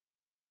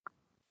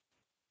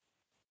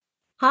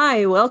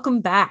Hi,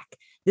 welcome back.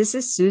 This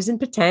is Susan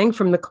Patang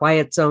from the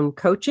Quiet Zone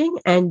Coaching,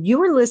 and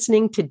you are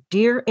listening to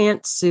Dear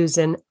Aunt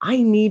Susan,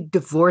 I Need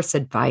Divorce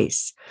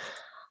Advice.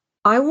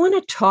 I want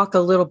to talk a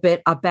little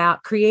bit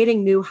about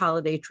creating new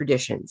holiday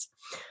traditions.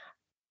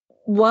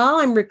 While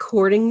I'm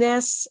recording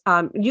this,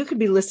 you could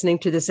be listening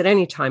to this at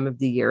any time of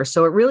the year,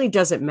 so it really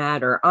doesn't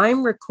matter.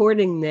 I'm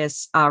recording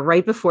this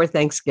right before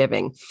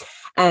Thanksgiving,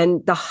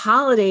 and the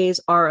holidays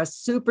are a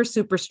super,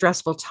 super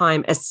stressful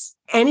time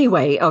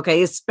anyway,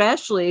 okay,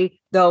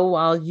 especially though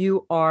while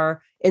you are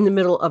in the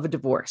middle of a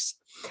divorce.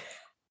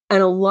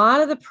 And a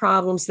lot of the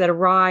problems that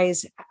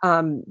arise,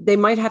 they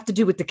might have to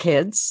do with the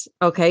kids,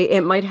 okay?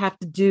 It might have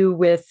to do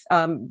with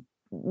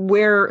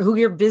who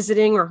you're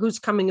visiting or who's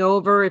coming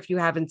over if you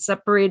haven't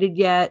separated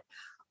yet,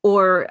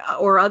 or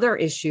other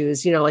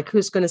issues, like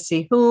who's going to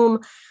see whom.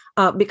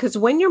 Because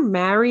when you're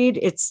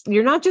married,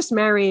 you're not just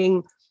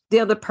marrying the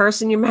other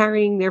person, you're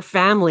marrying their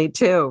family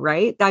too,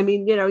 right? I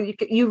mean,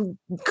 you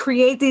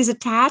create these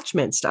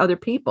attachments to other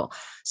people.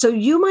 So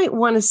you might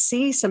want to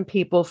see some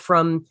people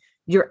from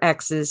your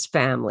ex's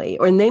family,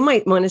 and they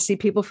might want to see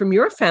people from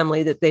your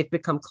family that they've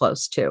become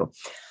close to.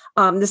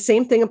 The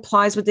same thing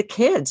applies with the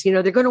kids.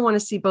 They're going to want to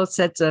see both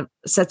sets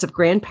of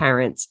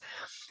grandparents.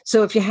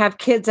 So if you have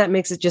kids, that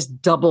makes it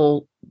just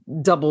double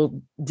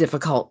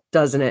difficult,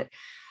 doesn't it?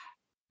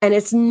 And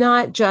it's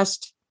not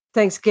just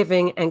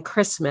Thanksgiving and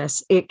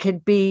Christmas. It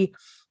could be,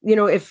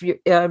 if you,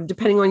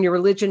 depending on your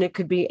religion, it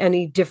could be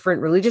any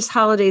different religious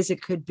holidays.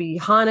 It could be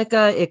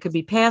Hanukkah. It could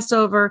be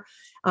Passover.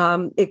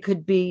 It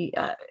could be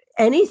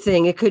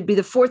anything. It could be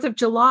the 4th of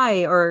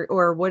July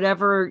or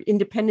whatever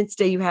Independence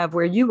Day you have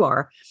where you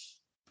are.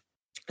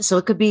 So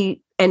it could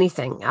be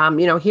anything.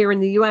 Here in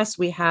the U.S.,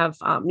 we have,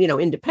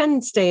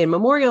 Independence Day and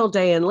Memorial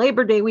Day and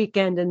Labor Day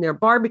weekend, and there are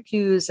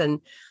barbecues,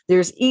 and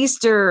there's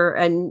Easter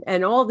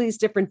and all these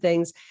different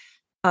things,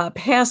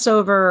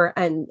 Passover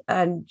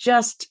and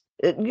just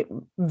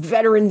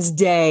Veterans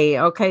Day.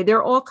 Okay. There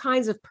are all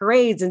kinds of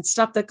parades and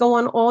stuff that go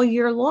on all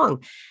year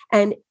long.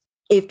 And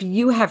if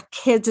you have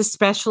kids,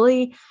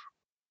 especially,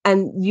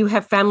 and you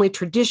have family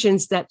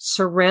traditions that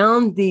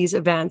surround these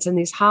events and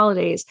these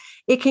holidays,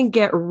 it can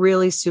get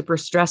really super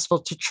stressful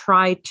to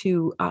try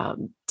to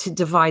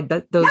divide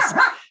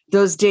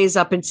those days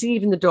up. And see,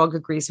 even the dog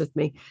agrees with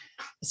me.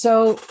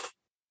 So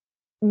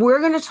we're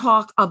going to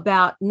talk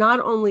about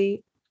not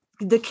only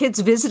the kids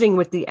visiting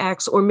with the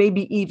ex, or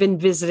maybe even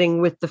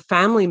visiting with the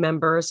family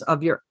members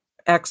of your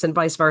ex and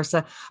vice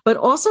versa, but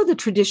also the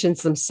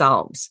traditions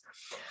themselves.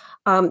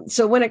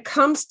 So when it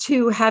comes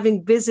to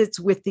having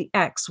visits with the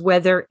ex,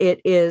 whether it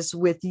is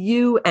with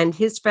you and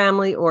his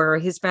family or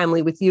his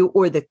family with you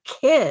or the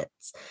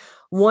kids,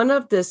 one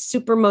of the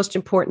super most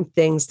important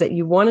things that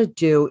you want to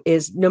do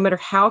is, no matter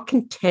how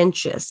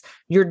contentious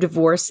your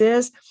divorce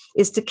is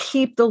to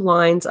keep the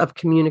lines of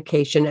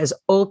communication as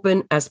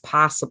open as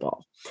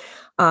possible.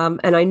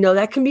 And I know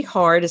that can be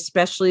hard,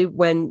 especially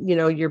when,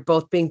 you're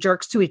both being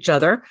jerks to each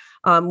other,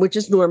 which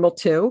is normal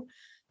too,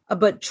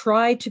 but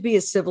try to be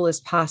as civil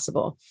as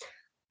possible.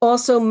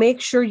 Also,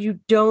 make sure you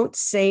don't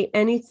say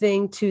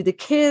anything to the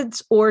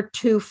kids or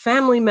to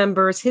family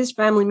members, his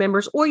family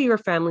members or your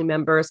family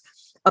members,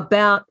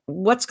 about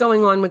what's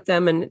going on with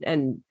them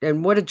and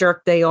what a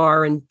jerk they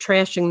are, and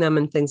trashing them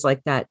and things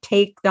like that.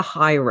 Take the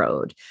high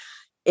road.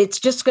 It's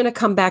just going to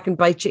come back and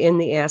bite you in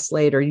the ass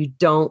later. You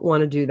don't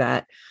want to do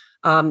that.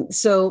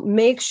 So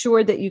make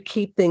sure that you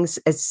keep things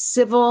as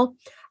civil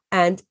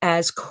and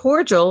as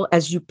cordial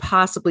as you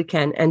possibly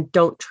can, and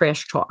don't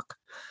trash talk.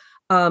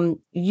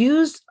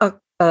 Use a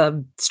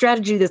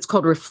strategy that's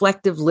called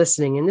reflective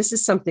listening. And this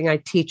is something I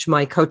teach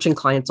my coaching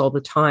clients all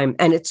the time.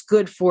 And it's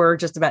good for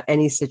just about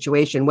any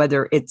situation,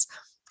 whether it's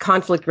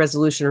conflict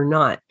resolution or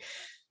not.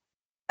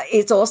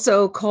 It's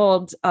also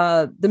called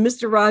the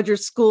Mr.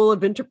 Rogers School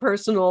of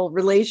Interpersonal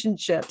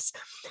Relationships,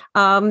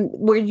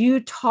 where you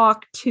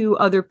talk to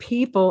other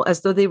people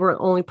as though they were the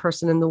only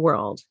person in the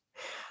world.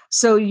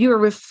 So you're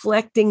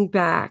reflecting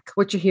back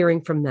what you're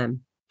hearing from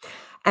them,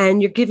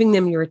 and you're giving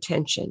them your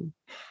attention.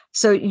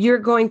 So you're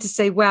going to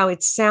say, wow,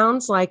 it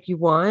sounds like you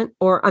want,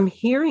 or I'm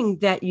hearing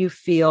that you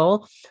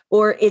feel,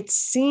 or it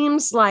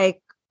seems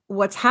like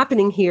what's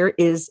happening here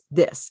is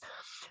this.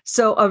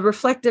 So a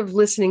reflective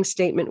listening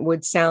statement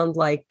would sound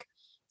like,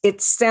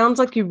 it sounds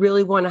like you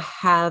really want to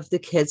have the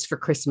kids for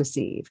Christmas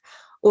Eve,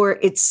 or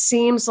it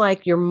seems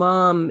like your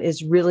mom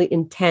is really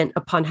intent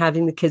upon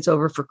having the kids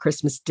over for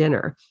Christmas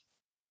dinner.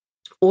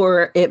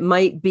 Or it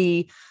might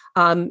be,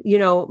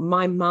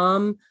 my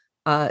mom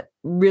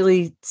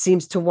really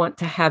seems to want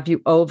to have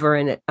you over,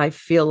 and I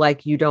feel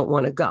like you don't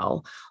want to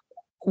go.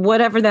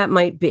 Whatever that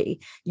might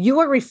be, you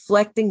are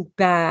reflecting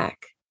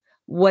back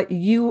what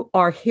you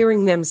are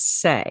hearing them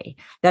say.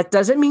 That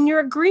doesn't mean you're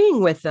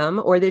agreeing with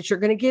them or that you're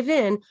going to give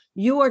in.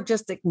 You are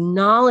just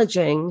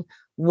acknowledging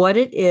what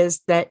it is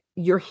that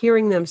you're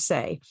hearing them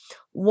say.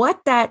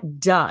 What that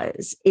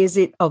does is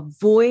it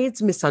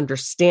avoids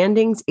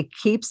misunderstandings. It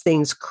keeps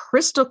things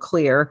crystal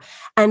clear.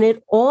 And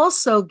it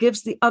also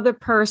gives the other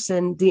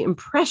person the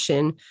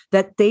impression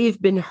that they've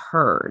been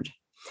heard.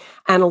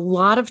 And a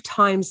lot of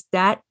times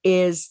that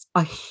is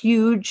a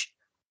huge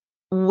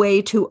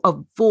way to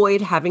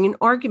avoid having an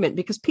argument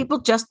because people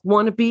just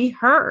want to be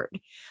heard.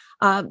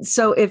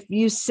 So if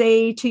you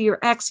say to your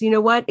ex, you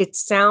know what, it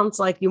sounds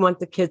like you want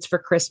the kids for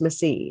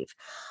Christmas Eve.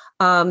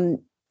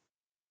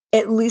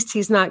 At least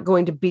he's not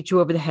going to beat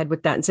you over the head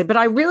with that and say, but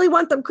I really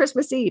want them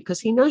Christmas Eve because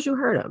he knows you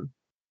heard him.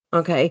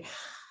 Okay.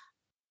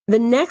 The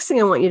next thing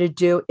I want you to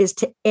do is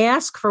to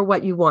ask for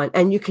what you want.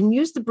 And you can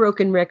use the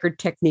broken record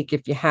technique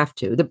if you have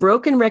to. The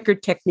broken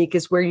record technique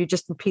is where you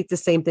just repeat the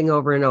same thing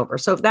over and over.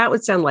 So if that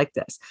would sound like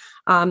this,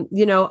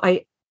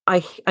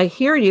 I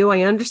hear you.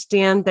 I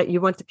understand that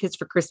you want the kids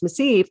for Christmas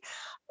Eve,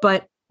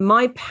 but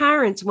my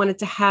parents wanted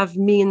to have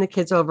me and the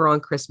kids over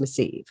on Christmas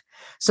Eve.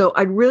 So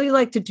I'd really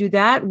like to do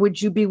that.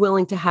 Would you be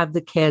willing to have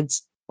the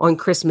kids on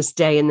Christmas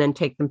Day and then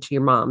take them to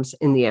your mom's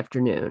in the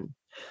afternoon?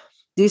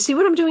 Do you see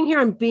what I'm doing here?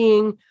 I'm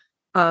being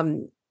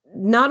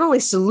not only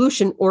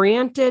solution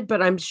oriented,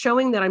 but I'm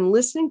showing that I'm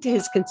listening to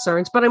his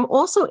concerns, but I'm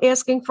also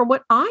asking for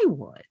what I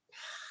want.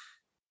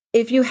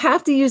 If you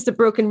have to use the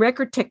broken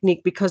record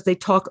technique because they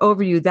talk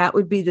over you, that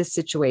would be the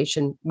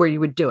situation where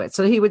you would do it.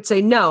 So he would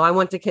say, no, I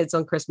want the kids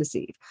on Christmas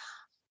Eve.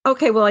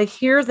 Okay, well, I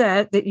hear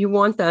that you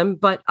want them,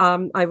 but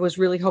I was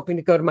really hoping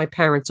to go to my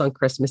parents on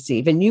Christmas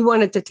Eve and you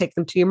wanted to take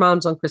them to your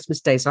mom's on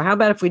Christmas Day. So how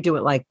about if we do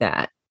it like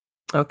that?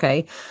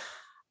 Okay.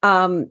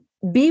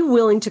 Be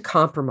willing to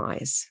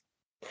compromise.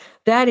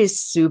 That is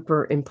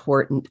super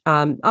important.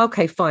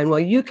 Okay, fine. Well,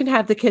 you can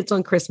have the kids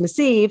on Christmas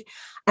Eve,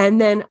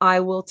 and then I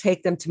will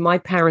take them to my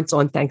parents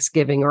on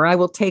Thanksgiving, or I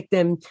will take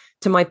them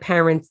to my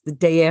parents the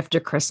day after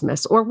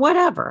Christmas, or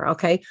whatever.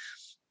 Okay.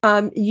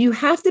 You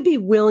have to be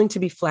willing to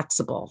be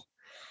flexible.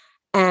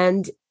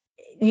 And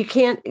you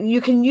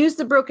can use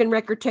the broken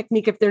record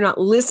technique if they're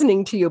not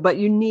listening to you, but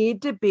you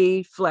need to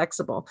be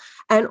flexible.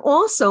 And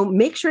also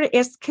make sure to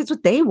ask the kids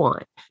what they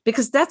want,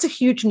 because that's a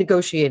huge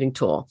negotiating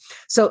tool.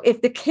 So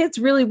if the kids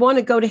really want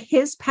to go to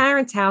his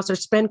parents' house or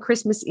spend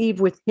Christmas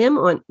Eve with him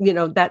on,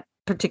 that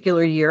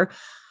particular year,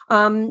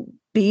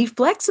 be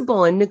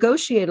flexible and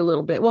negotiate a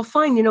little bit. Well,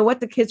 fine. You know what?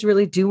 The kids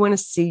really do want to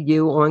see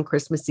you on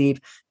Christmas Eve.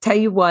 Tell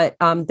you what,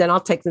 then I'll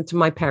take them to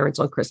my parents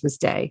on Christmas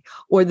Day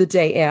or the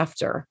day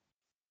after.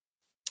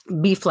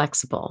 Be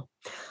flexible.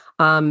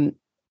 And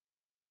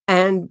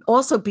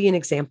also be an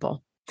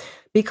example,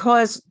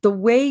 because the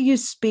way you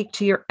speak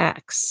to your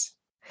ex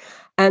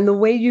and the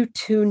way you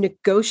two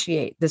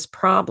negotiate this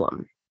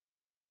problem,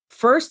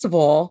 first of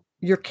all,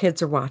 your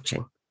kids are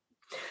watching.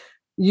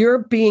 You're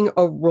being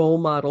a role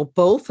model.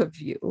 Both of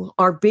you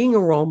are being a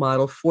role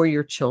model for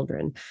your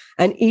children.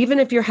 And even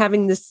if you're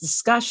having this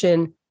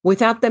discussion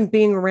without them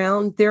being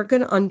around, they're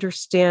going to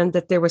understand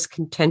that there was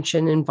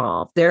contention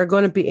involved. They're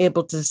going to be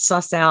able to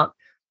suss out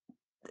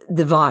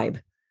the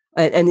vibe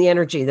and the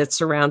energy that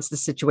surrounds the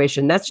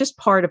situation. That's just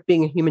part of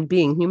being a human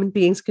being. Human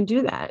beings can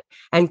do that.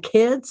 And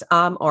kids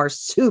are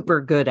super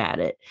good at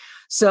it.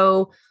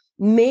 So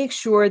make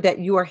sure that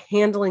you are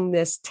handling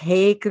this.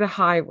 Take the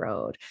high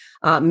road.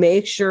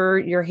 Make sure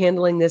you're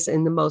handling this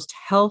in the most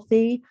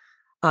healthy,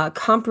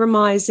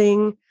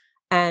 compromising,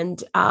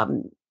 and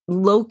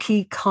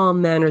low-key,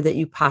 calm manner that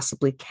you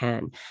possibly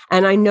can.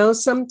 And I know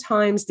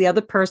sometimes the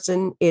other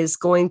person is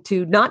going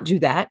to not do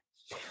that.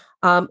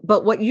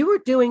 But what you are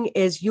doing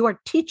is you are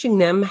teaching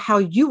them how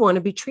you want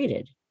to be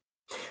treated.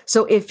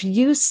 So if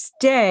you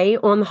stay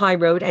on the high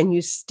road and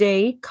you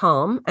stay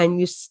calm and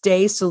you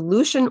stay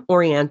solution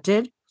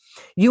oriented,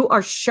 you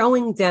are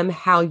showing them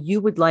how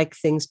you would like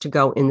things to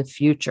go in the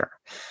future.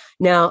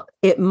 Now,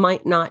 it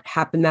might not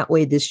happen that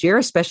way this year,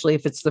 especially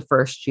if it's the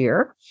first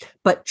year,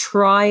 but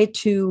try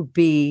to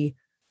be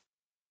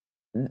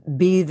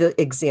the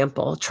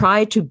example.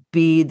 Try to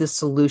be the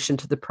solution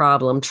to the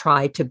problem.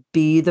 Try to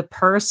be the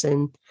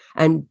person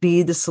and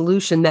be the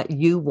solution that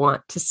you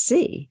want to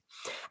see.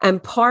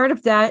 And part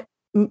of that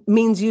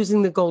means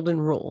using the golden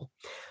rule.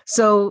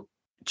 So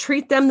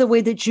treat them the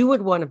way that you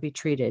would want to be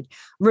treated.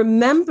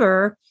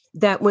 Remember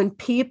that when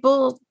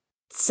people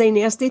say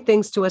nasty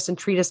things to us and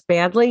treat us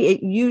badly,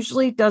 it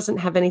usually doesn't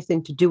have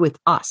anything to do with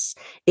us.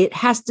 It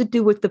has to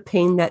do with the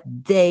pain that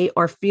they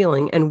are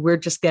feeling, and we're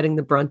just getting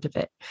the brunt of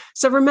it.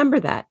 So remember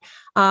that.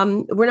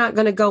 We're not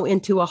going to go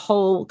into a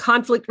whole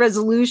conflict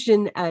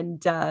resolution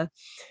and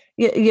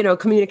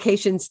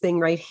communications thing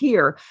right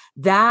here.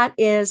 That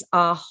is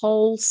a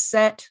whole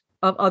set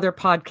of other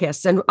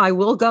podcasts, and I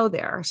will go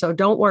there. So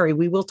don't worry,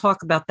 we will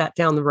talk about that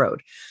down the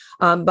road.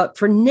 But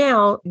for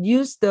now,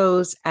 use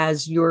those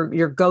as your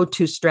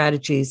go-to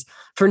strategies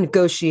for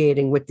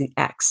negotiating with the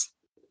ex.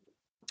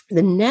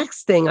 The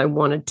next thing I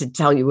wanted to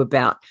tell you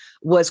about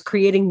was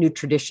creating new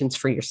traditions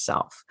for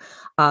yourself.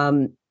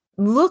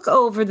 Look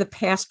over the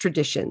past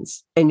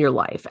traditions in your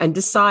life and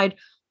decide,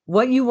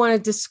 what you want to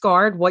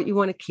discard, what you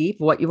want to keep,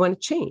 what you want to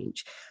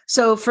change.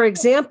 So, for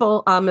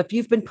example, if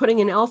you've been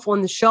putting an elf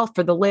on the shelf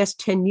for the last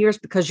 10 years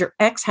because your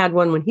ex had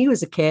one when he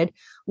was a kid,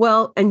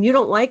 well, and you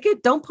don't like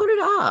it, don't put it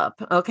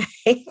up.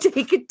 Okay.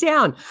 Take it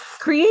down.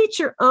 Create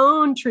your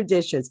own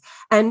traditions.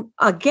 And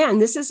again,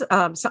 this is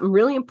something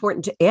really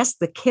important to ask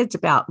the kids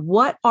about.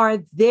 What are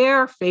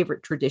their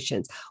favorite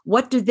traditions?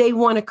 What do they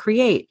want to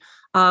create?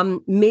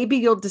 Maybe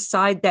you'll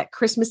decide that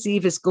Christmas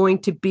Eve is going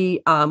to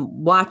be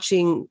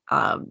watching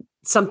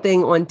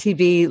something on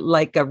TV,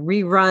 like a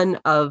rerun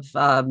of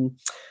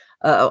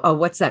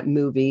what's that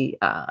movie?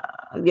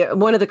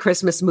 One of the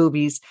Christmas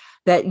movies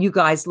that you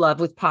guys love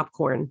with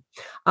popcorn.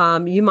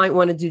 You might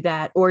want to do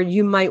that, or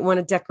you might want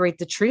to decorate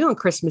the tree on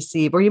Christmas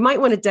Eve, or you might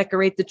want to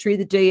decorate the tree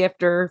the day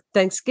after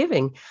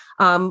Thanksgiving.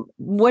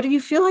 What do you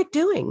feel like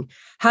doing?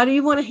 How do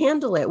you want to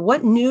handle it?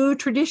 What new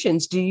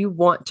traditions do you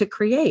want to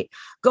create?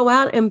 Go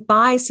out and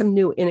buy some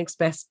new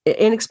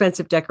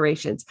inexpensive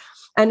decorations.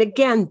 And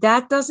again,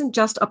 that doesn't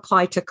just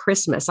apply to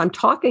Christmas. I'm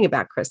talking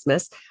about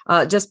Christmas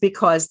just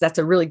because that's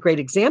a really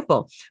great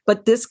example,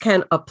 but this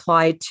can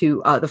apply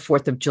to the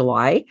 4th of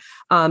July.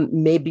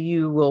 Maybe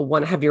you will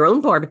want to have your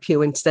own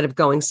barbecue instead of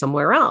going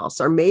somewhere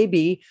else, or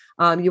maybe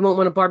you won't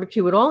want to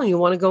barbecue at all and you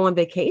want to go on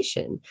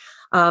vacation.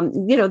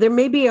 There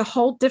may be a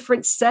whole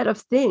different set of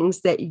things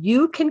that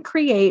you can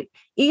create,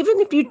 even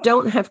if you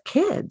don't have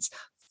kids,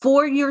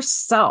 for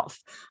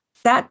yourself.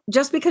 That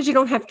just because you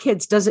don't have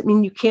kids doesn't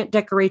mean you can't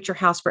decorate your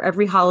house for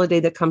every holiday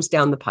that comes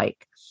down the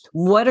pike.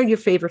 What are your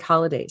favorite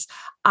holidays?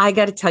 I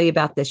got to tell you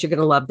about this. You're going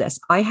to love this.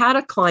 I had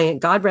a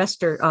client, God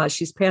rest her,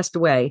 she's passed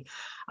away.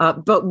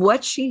 But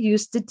what she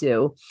used to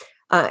do,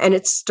 and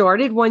it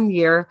started one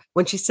year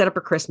when she set up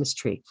her Christmas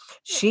tree.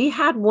 She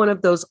had one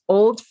of those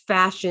old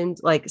fashioned,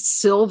 like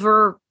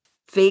silver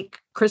fake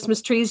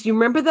Christmas trees. You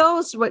remember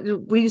those?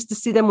 We used to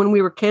see them when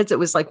we were kids. It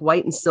was like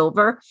white and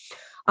silver.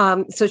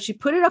 So she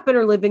put it up in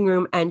her living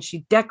room and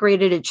she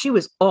decorated it. She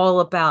was all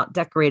about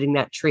decorating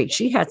that tree.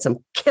 She had some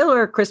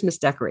killer Christmas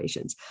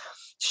decorations.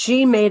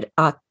 She made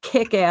a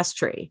kick-ass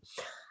tree.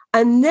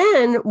 And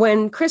then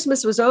when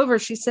Christmas was over,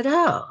 she said,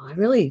 oh, I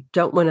really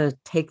don't want to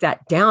take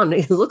that down.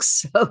 It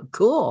looks so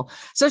cool.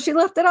 So she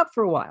left it up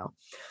for a while.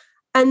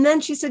 And then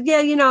she said,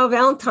 yeah,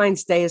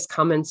 Valentine's Day is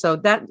coming. So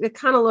that it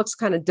kind of looks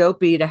kind of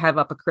dopey to have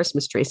up a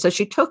Christmas tree. So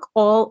she took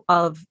all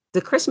of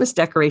the Christmas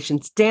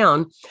decorations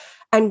down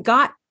and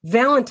got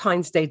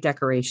Valentine's Day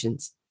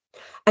decorations.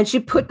 And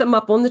she put them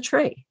up on the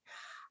tree.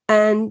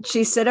 And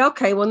she said,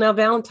 okay, well, now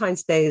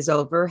Valentine's Day is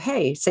over.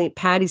 Hey, St.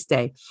 Patty's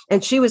Day.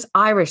 And she was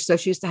Irish. So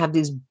she used to have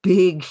these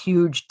big,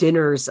 huge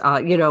dinners,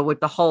 with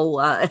the whole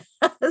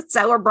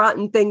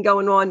sauerbraten thing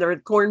going on. There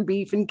had corned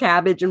beef and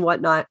cabbage and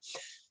whatnot.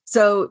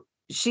 So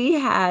she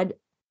had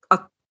a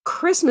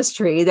Christmas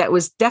tree that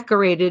was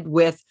decorated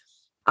with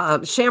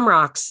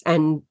shamrocks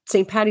and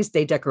St. Patty's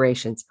Day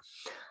decorations.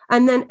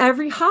 And then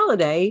every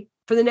holiday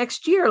for the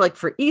next year, like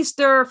for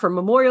Easter, for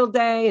Memorial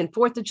Day and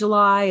 4th of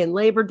July and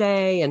Labor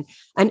Day and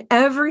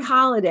every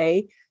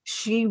holiday,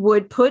 she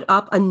would put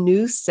up a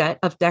new set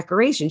of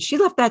decorations. She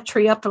left that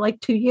tree up for like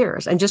 2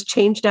 years and just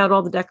changed out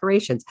all the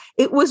decorations.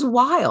 It was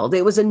wild.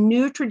 It was a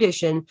new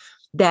tradition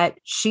that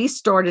she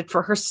started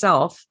for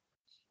herself.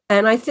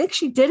 And I think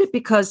she did it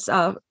because,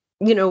 her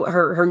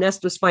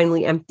nest was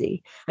finally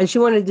empty and she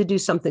wanted to do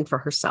something for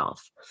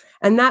herself.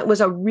 And that was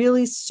a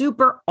really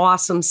super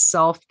awesome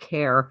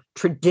self-care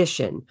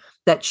tradition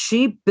that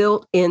she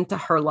built into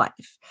her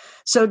life.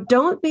 So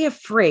don't be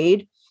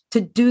afraid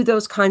to do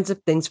those kinds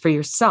of things for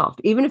yourself,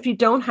 even if you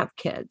don't have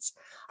kids.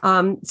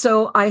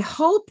 So I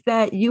hope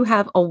that you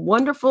have a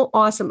wonderful,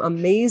 awesome,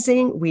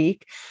 amazing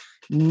week.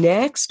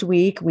 Next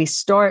week, we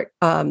start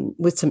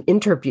with some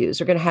interviews.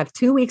 We're going to have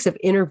 2 weeks of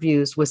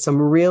interviews with some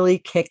really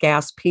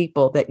kick-ass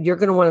people that you're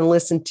going to want to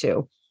listen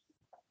to,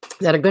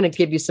 that are going to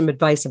give you some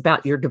advice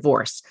about your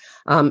divorce.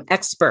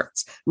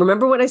 Experts.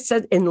 Remember what I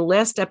said in the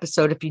last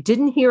episode? If you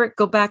didn't hear it,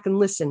 go back and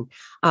listen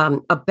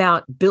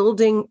about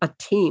building a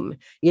team.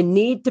 You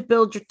need to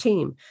build your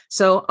team.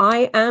 So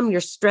I am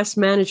your stress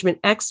management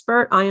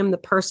expert. I am the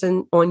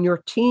person on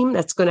your team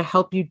that's going to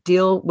help you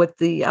deal with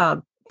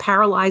the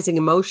paralyzing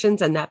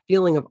emotions and that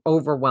feeling of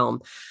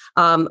overwhelm.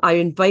 I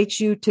invite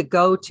you to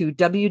go to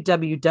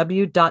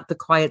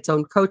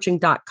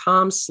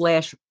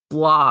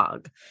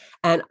www.thequietzonecoaching.com/blog.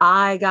 And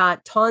I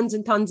got tons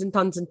and tons and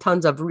tons and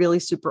tons of really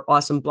super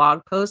awesome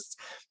blog posts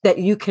that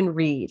you can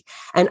read.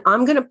 And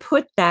I'm going to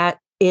put that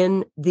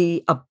in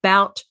the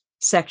About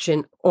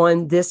section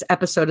on this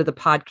episode of the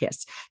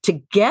podcast. To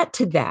get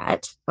to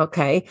that,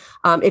 okay,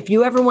 if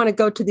you ever want to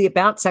go to the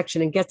About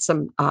section and get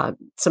some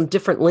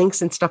different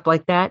links and stuff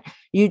like that,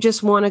 you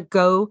just want to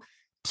go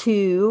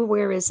to,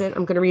 where is it?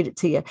 I'm going to read it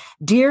to you.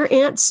 Dear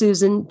Aunt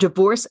Susan,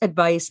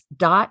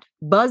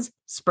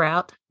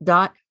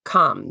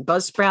 divorceadvice.buzzsprout.com.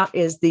 Buzzsprout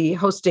is the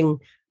hosting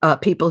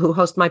people who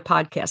host my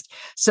podcast.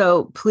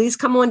 So please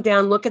come on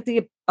down, look at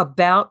the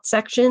About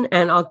section,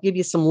 and I'll give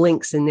you some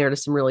links in there to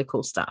some really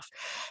cool stuff.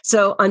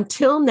 So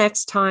until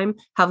next time,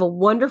 have a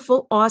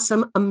wonderful,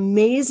 awesome,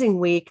 amazing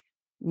week.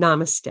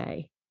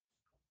 Namaste.